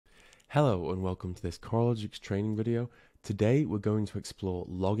Hello and welcome to this Coralogix training video. Today we're going to explore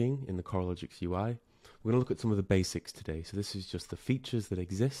logging in the Coralogix UI. We're going to look at some of the basics today. So this is just the features that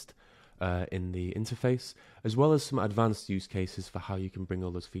exist in the interface, as well as some advanced use cases for how you can bring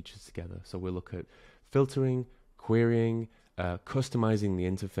all those features together. So we'll look at filtering, querying, customizing the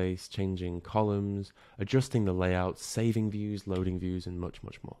interface, changing columns, adjusting the layout, saving views, loading views, and much,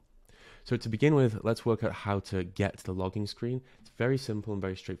 much more. So to begin with, let's work out how to get to the logging screen. It's very simple and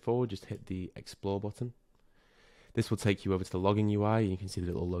very straightforward. Just hit the Explore button. This will take you over to the logging UI, and you can see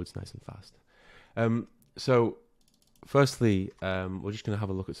that it all loads nice and fast. So firstly, we're just going to have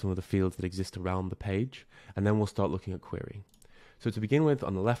a look at some of the fields that exist around the page, and then we'll start looking at querying. So to begin with,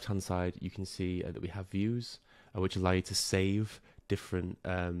 on the left-hand side, you can see that we have views, which allow you to save different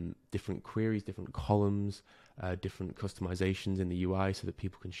queries, different columns, different customizations in the UI so that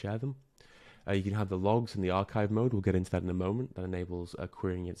people can share them. You can have the logs in the archive mode. We'll get into that in a moment. That enables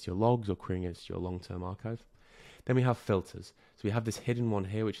querying against your logs or querying against your long-term archive. Then we have filters. So we have this hidden one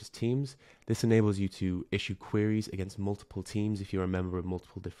here, which is teams. This enables you to issue queries against multiple teams if you're a member of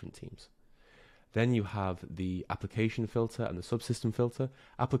multiple different teams. Then you have the application filter and the subsystem filter.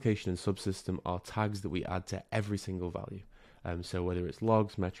 Application and subsystem are tags that we add to every single value. So whether it's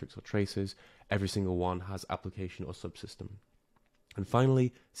logs, metrics, or traces, every single one has application or subsystem. And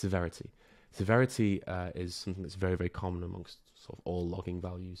finally, severity. Severity is something that's very, very common amongst sort of all logging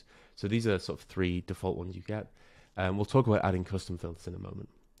values. So these are sort of three default ones you get. We'll talk about adding custom filters in a moment.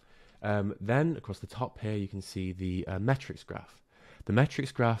 Then across the top here, you can see the metrics graph. The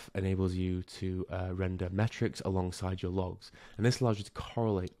metrics graph enables you to render metrics alongside your logs, and this allows you to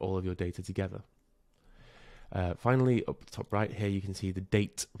correlate all of your data together. Finally, up the top right here, you can see the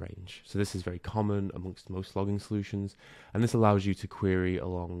date range. So this is very common amongst most logging solutions, and this allows you to query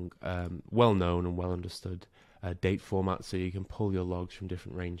along well-known and well-understood date formats, so you can pull your logs from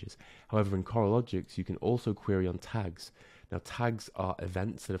different ranges. However, in Coralogix, you can also query on tags. Now, tags are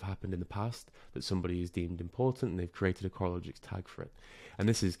events that have happened in the past that somebody has deemed important, and they've created a Coralogix tag for it. And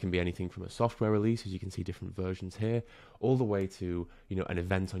this can be anything from a software release, as you can see different versions here, all the way to an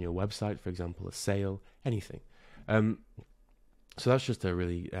event on your website, for example, a sale, anything. So that's just a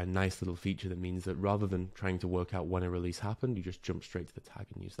really nice little feature that means that rather than trying to work out when a release happened, you just jump straight to the tag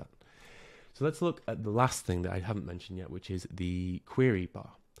and use that. So let's look at the last thing that I haven't mentioned yet, which is the query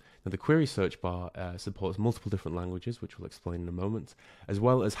bar. Now, the query search bar supports multiple different languages, which we'll explain in a moment, as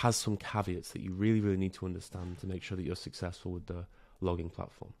well as has some caveats that you really, really need to understand to make sure that you're successful with the logging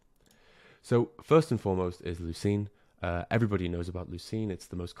platform. So first and foremost is Lucene. Everybody knows about Lucene. It's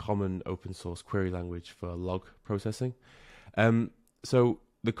the most common open source query language for log processing. So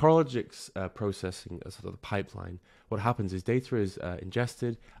the Coralogix processing, sort of the pipeline, what happens is data is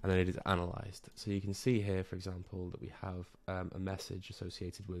ingested and then it is analyzed. So you can see here, for example, that we have a message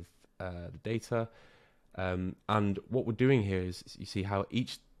associated with the data. And what we're doing here is you see how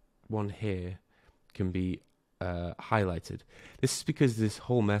each one here can be highlighted. This is because this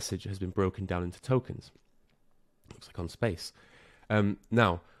whole message has been broken down into tokens. Looks like on space.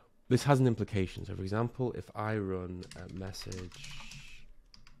 Now, this has an implication. So, for example, if I run a message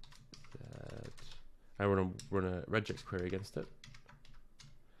that I run a regex query against it,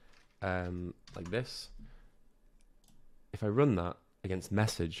 like this. If I run that against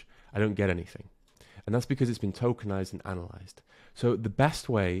message, I don't get anything. And that's because it's been tokenized and analyzed. So the best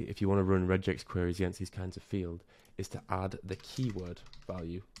way, if you want to run regex queries against these kinds of fields, is to add the keyword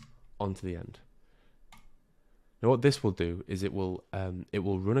value onto the end. Now what this will do is it will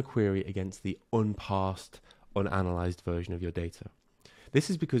run a query against the unparsed, unanalyzed version of your data. This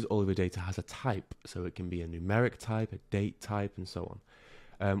is because all of your data has a type, so it can be a numeric type, a date type, and so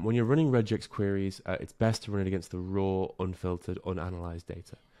on. When you're running regex queries, it's best to run it against the raw, unfiltered, unanalyzed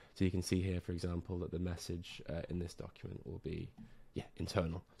data. So you can see here, for example, that the message in this document will be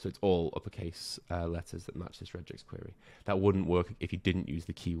internal. So it's all uppercase letters that match this regex query. That wouldn't work if you didn't use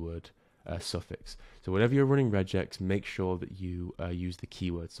the keyword suffix. So whenever you're running regex, make sure that you use the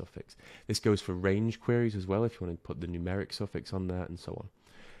keyword suffix. This goes for range queries as well, if you want to put the numeric suffix on there and so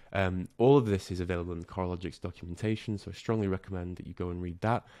on. All of this is available in the Coralogix documentation, so I strongly recommend that you go and read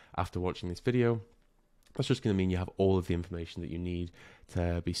that after watching this video. That's just going to mean you have all of the information that you need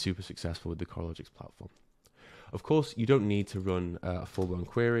to be super successful with the Coralogix platform. Of course, you don't need to run a full-blown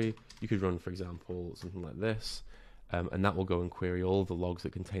query. You could run, for example, something like this. And that will go and query all the logs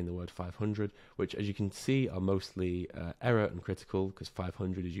that contain the word 500, which, as you can see, are mostly error and critical, because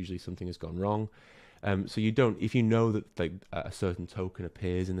 500 is usually something has gone wrong. So you don't, if you know that a certain token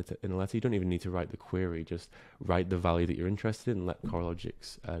appears in a letter, you don't even need to write the query. Just write the value that you're interested in and let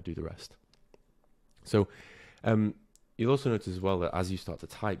Coralogix do the rest. So You'll also notice as well that as you start to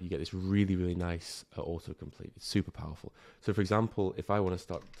type, you get this really, really nice autocomplete. It's super powerful. So for example, if I want to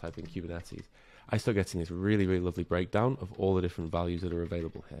start typing Kubernetes, I start getting this really, really lovely breakdown of all the different values that are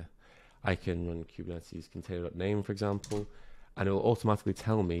available here. I can run Kubernetes container.name, for example, and it will automatically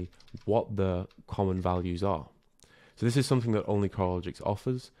tell me what the common values are. So this is something that only Coralogix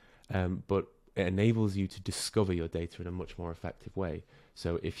offers, but it enables you to discover your data in a much more effective way.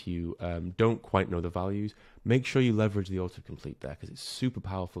 So if you don't quite know the values, make sure you leverage the autocomplete there, because it's super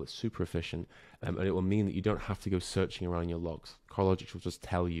powerful, it's super efficient, and it will mean that you don't have to go searching around your logs. Coralogix will just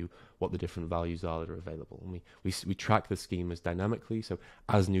tell you what the different values are that are available. And we track the schemas dynamically, so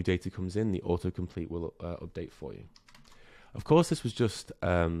as new data comes in, the autocomplete will update for you. Of course, this was just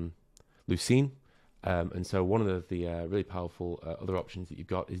Lucene, and so one of the really powerful other options that you've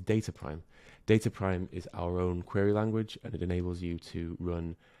got is DataPrime. DataPrime is our own query language, and it enables you to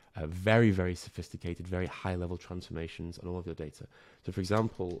run very, very sophisticated, very high-level transformations on all of your data. So, for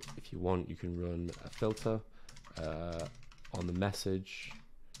example, if you want, you can run a filter on the message,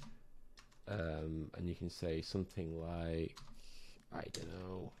 and you can say something like, I don't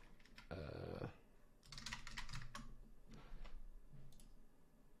know,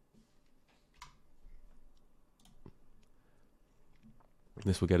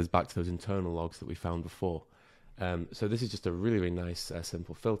 this will get us back to those internal logs that we found before. So this is just a really, really nice,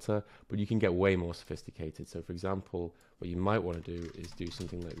 simple filter, but you can get way more sophisticated. So for example, what you might want to do is do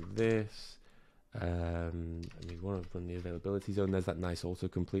something like this. And we want to run the availability zone. There's that nice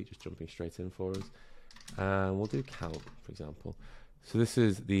autocomplete just jumping straight in for us. And we'll do count, for example. So this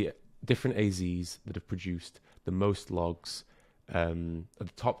is the different AZs that have produced the most logs, the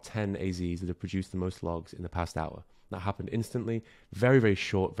top 10 AZs that have produced the most logs in the past hour. That happened instantly, very, very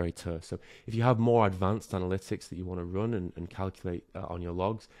short, very terse. So if you have more advanced analytics that you want to run and calculate on your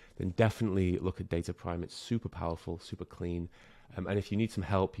logs, then definitely look at DataPrime. It's super powerful, super clean. And if you need some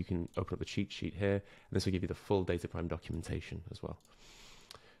help, you can open up the cheat sheet here, and this will give you the full DataPrime documentation as well.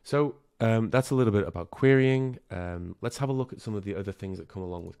 So that's a little bit about querying. Let's have a look at some of the other things that come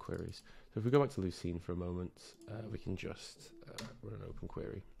along with queries. So if we go back to Lucene for a moment, we can just run an open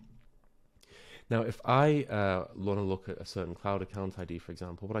query. Now, if I want to look at a certain cloud account ID, for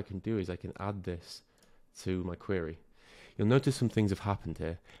example, what I can do is I can add this to my query. You'll notice some things have happened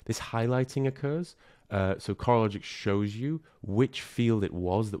here. This highlighting occurs, so Coralogix shows you which field it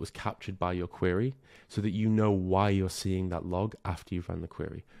was that was captured by your query, so that you know why you're seeing that log after you've run the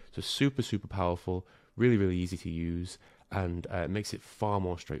query. So super, super powerful, really, really easy to use, and it makes it far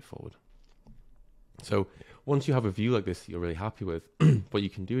more straightforward. So once you have a view like this that you're really happy with, what you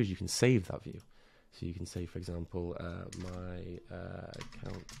can do is you can save that view. So you can say, for example, my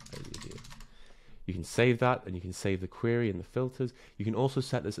account ID view. You can save that, and you can save the query and the filters. You can also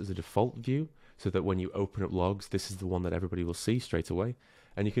set this as a default view, so that when you open up logs, this is the one that everybody will see straight away.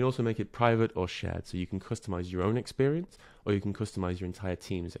 And you can also make it private or shared, so you can customize your own experience, or you can customize your entire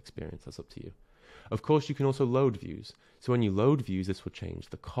team's experience. That's up to you. Of course, you can also load views. So when you load views, this will change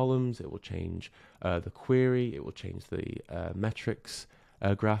the columns, it will change the query, it will change the metrics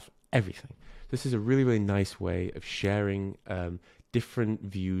graph, everything. This is a really, really nice way of sharing different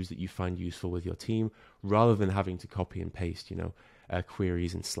views that you find useful with your team, rather than having to copy and paste,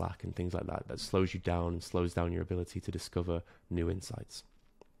 queries in Slack and things like that. That slows you down and slows down your ability to discover new insights.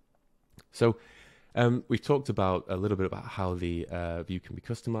 So we've talked about a little bit about how the view can be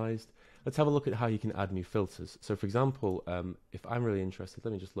customized. Let's have a look at how you can add new filters. So for example, if I'm really interested,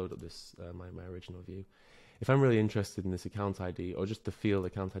 let me just load up this my original view. If I'm really interested in this account ID, or just the field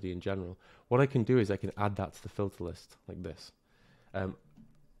account ID in general, what I can do is I can add that to the filter list like this. And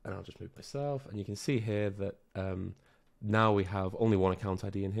I'll just move myself, and you can see here that now we have only one account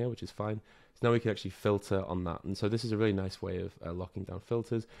ID in here, which is fine. So now we can actually filter on that. And so this is a really nice way of locking down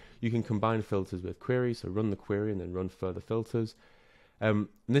filters. You can combine filters with queries, so run the query and then run further filters. And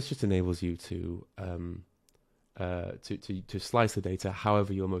this just enables you to slice the data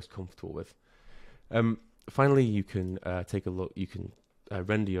however you're most comfortable with. Finally, you can take a look. You can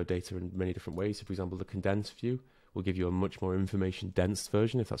render your data in many different ways. So, for example, the condensed view will give you a much more information-dense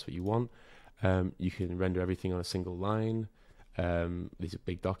version if that's what you want. You can render everything on a single line. These are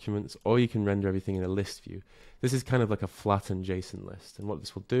big documents, or you can render everything in a list view. This is kind of like a flattened JSON list, and what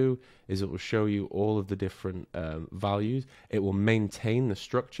this will do is it will show you all of the different values. It will maintain the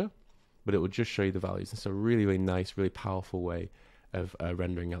structure, but it will just show you the values. It's a really, really nice, really powerful way of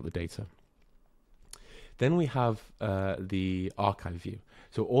rendering out the data. Then we have the archive view.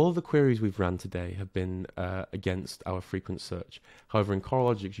 So all of the queries we've ran today have been against our frequent search. However, in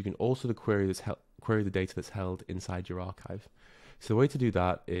Coralogix, you can also query the data that's held inside your archive. So the way to do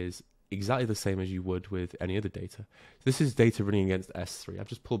that is exactly the same as you would with any other data. This is data running against S3. I've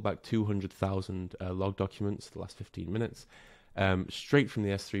just pulled back 200,000 log documents the last 15 minutes, straight from the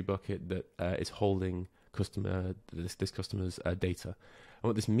S3 bucket that is holding this customer's data. And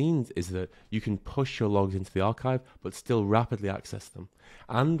what this means is that you can push your logs into the archive, but still rapidly access them.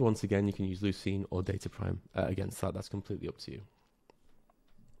 And once again, you can use Lucene or DataPrime against that. That's completely up to you.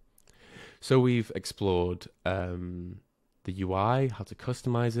 So we've explored the UI, how to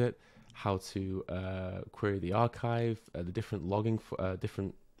customize it, how to query the archive, the different logging,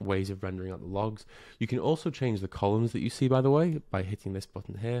 different ways of rendering out the logs. You can also change the columns that you see, by the way, by hitting this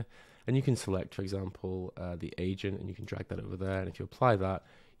button here. And you can select, for example, the agent, and you can drag that over there. And if you apply that,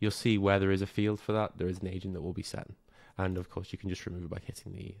 you'll see where there is a field for that. There is an agent that will be set. And of course, you can just remove it by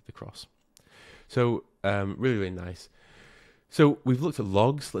hitting the cross. So really, really nice. So we've looked at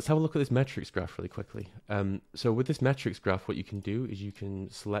logs. Let's have a look at this metrics graph really quickly. So with this metrics graph, what you can do is you can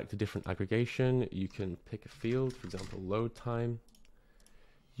select a different aggregation. You can pick a field, for example, load time.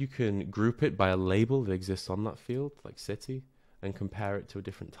 You can group it by a label that exists on that field, like city, and compare it to a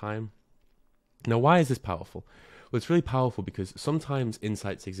different time. Now, why is this powerful? Well, it's really powerful because sometimes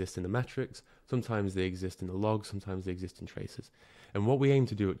insights exist in the metrics, sometimes they exist in the logs, sometimes they exist in traces. And what we aim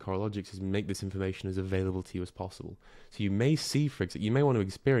to do at Coralogix is make this information as available to you as possible. So you may see, for example, you may want to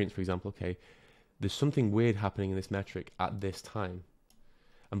experience, for example, okay, there's something weird happening in this metric at this time.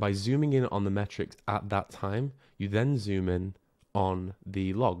 And by zooming in on the metrics at that time, you then zoom in on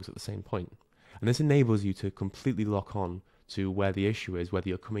the logs at the same point. And this enables you to completely lock on to where the issue is, whether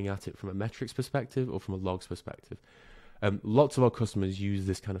you're coming at it from a metrics perspective or from a logs perspective. Lots of our customers use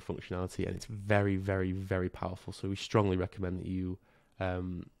this kind of functionality, and it's very, very, very powerful. So we strongly recommend that you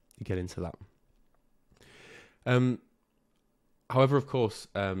get into that. However, of course,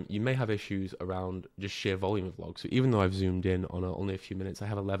 you may have issues around just sheer volume of logs. So even though I've zoomed in on only a few minutes, I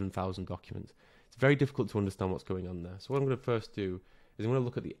have 11,000 documents. It's very difficult to understand what's going on there. So what I'm going to first do is I'm going to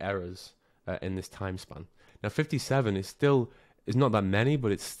look at the errors in this time span. Now, 57 is not that many,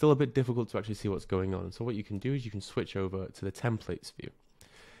 but it's still a bit difficult to actually see what's going on. So what you can do is you can switch over to the templates view.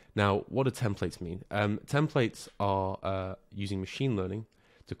 Now, what do templates mean? Templates are using machine learning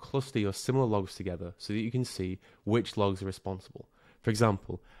to cluster your similar logs together so that you can see which logs are responsible. For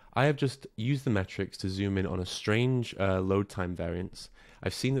example, I have just used the metrics to zoom in on a strange load time variance.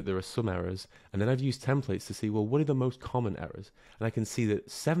 I've seen that there are some errors, and then I've used templates to see, well, what are the most common errors? And I can see that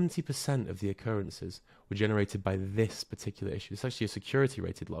 70% of the occurrences were generated by this particular issue. It's actually a security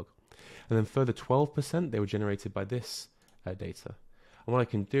rated log. And then further 12%, they were generated by this data. And what I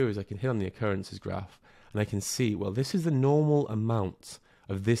can do is I can hit on the occurrences graph, and I can see, well, this is the normal amount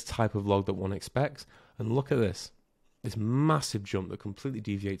of this type of log that one expects. And look at this massive jump that completely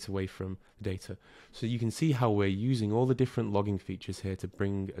deviates away from the data. So you can see how we're using all the different logging features here to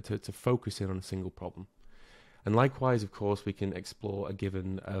bring to focus in on a single problem. And likewise, of course, we can explore a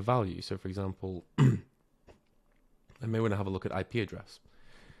given value. So for example, I may want to have a look at IP address.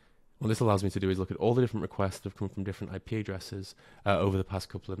 What this allows me to do is look at all the different requests that have come from different IP addresses over the past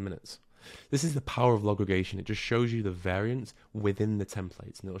couple of minutes. This is the power of Loggregation. It just shows you the variance within the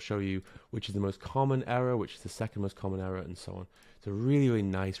templates, and it'll show you which is the most common error, which is the second most common error, and so on. It's a really, really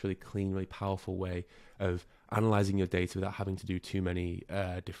nice, really clean, really powerful way of analyzing your data without having to do too many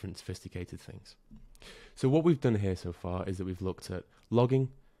different sophisticated things. So what we've done here so far is that we've looked at logging,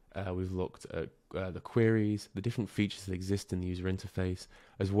 we've looked at the queries, the different features that exist in the user interface,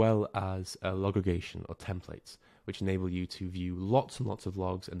 as well as Loggregation or templates, which enable you to view lots and lots of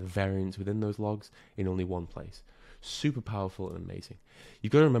logs and the variance within those logs in only one place. Super powerful and amazing.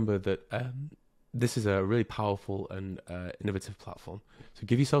 You've got to remember that this is a really powerful and innovative platform. So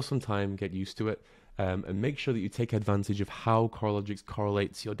give yourself some time, get used to it, and make sure that you take advantage of how Coralogix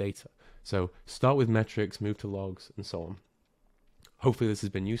correlates your data. So start with metrics, move to logs, and so on. Hopefully this has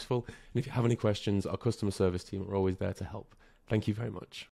been useful. And if you have any questions, our customer service team are always there to help. Thank you very much.